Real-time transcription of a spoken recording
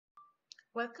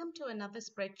Welcome to another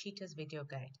Spreadsheeters video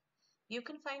guide. You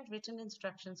can find written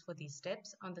instructions for these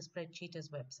steps on the Spreadsheeters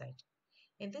website.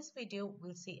 In this video,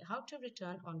 we'll see how to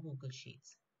return on Google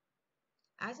Sheets.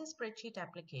 As a spreadsheet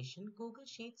application, Google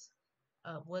Sheets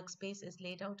workspace is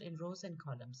laid out in rows and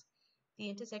columns. The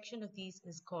intersection of these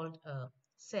is called a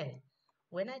cell.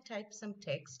 When I type some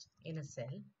text in a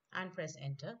cell and press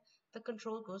enter, the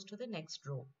control goes to the next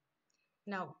row.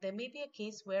 Now, there may be a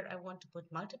case where I want to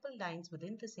put multiple lines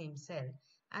within the same cell,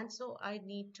 and so I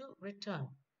need to return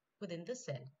within the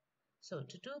cell. So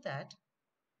to do that,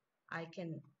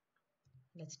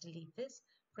 let's delete this,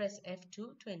 press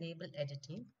F2 to enable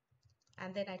editing,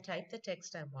 and then I type the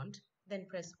text I want, then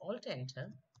press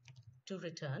Alt-Enter to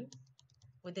return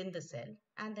within the cell,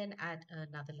 and then add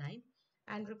another line,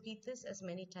 and repeat this as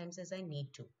many times as I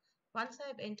need to. Once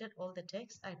I've entered all the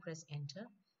text, I press Enter,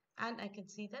 and I can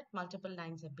see that multiple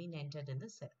lines have been entered in the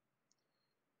cell.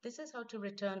 This is how to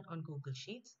return on Google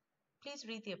Sheets. Please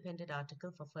read the appended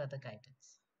article for further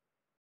guidance.